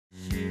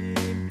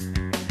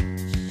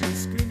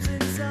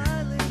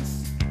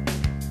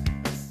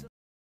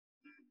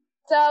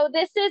So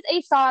this is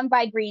a song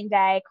by Green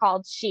Day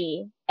called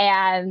She.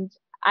 And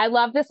I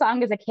loved the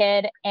song as a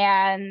kid.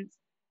 And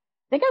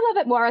I think I love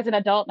it more as an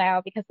adult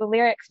now because the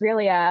lyrics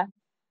really, it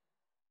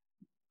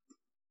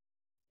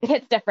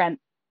hits different.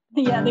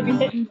 Yeah, they be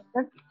hitting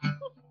different.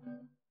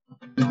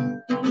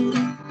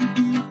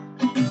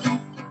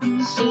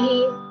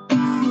 She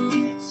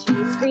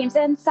screams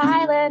in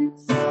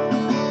silence,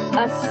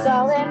 a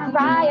sullen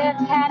riot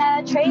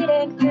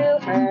penetrating through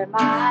her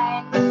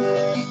mind,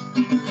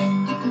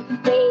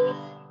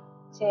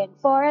 waiting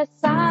for a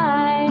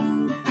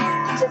sign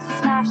to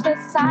smash the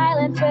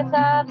silence with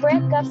a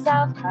brick of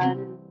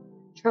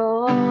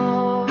self-control.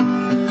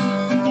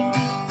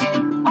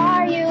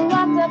 Are you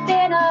locked up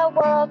in a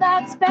world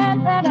that's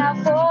bent out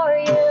for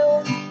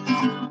you?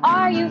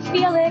 Are you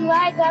feeling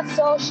like a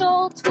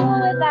social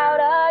tool without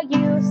a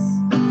use?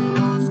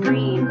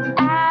 Scream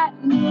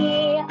at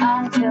me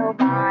until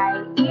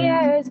my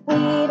ears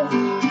bleed.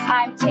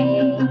 I'm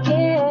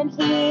taking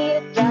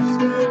heat just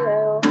for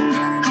you.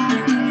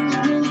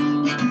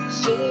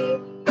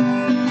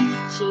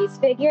 She's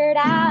figured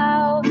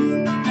out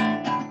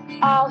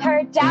all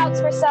her doubts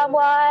for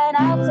someone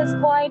else's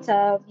point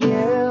of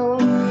view.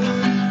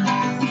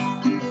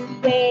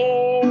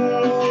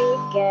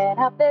 Waking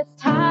up this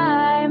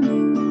time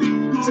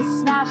to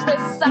smash the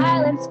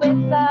silence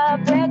with a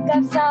brick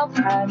of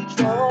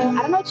self-control.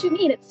 I don't know what you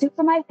mean, it's soup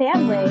for my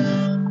family.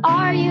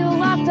 Are you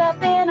locked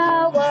up in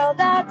a world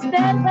that's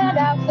been planned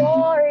out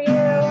for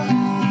you?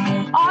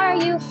 Are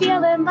you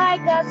feeling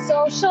like a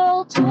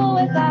social tool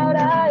without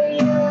a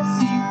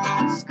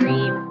use?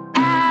 Scream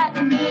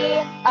at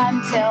me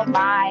until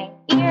my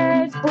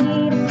ears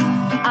bleed.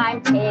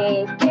 I'm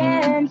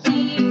taking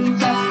heat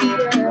just for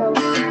you.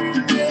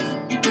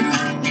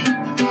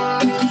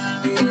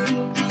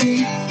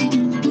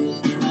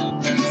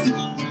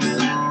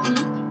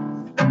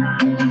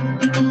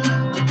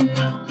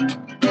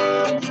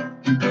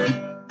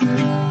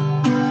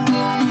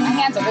 My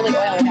hands are really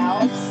oily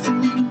now.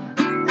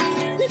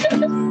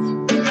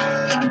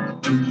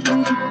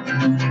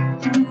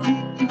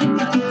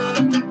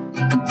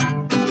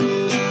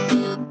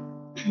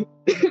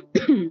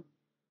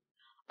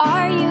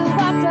 Are you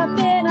locked up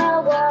in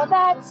a world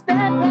that's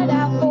been put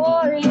out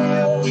for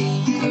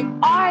you?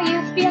 Are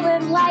you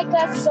feeling like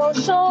a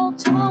social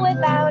tool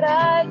without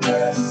a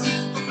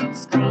use?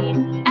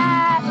 Scream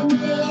at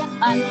me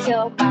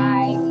until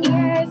my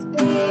ears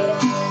bleed.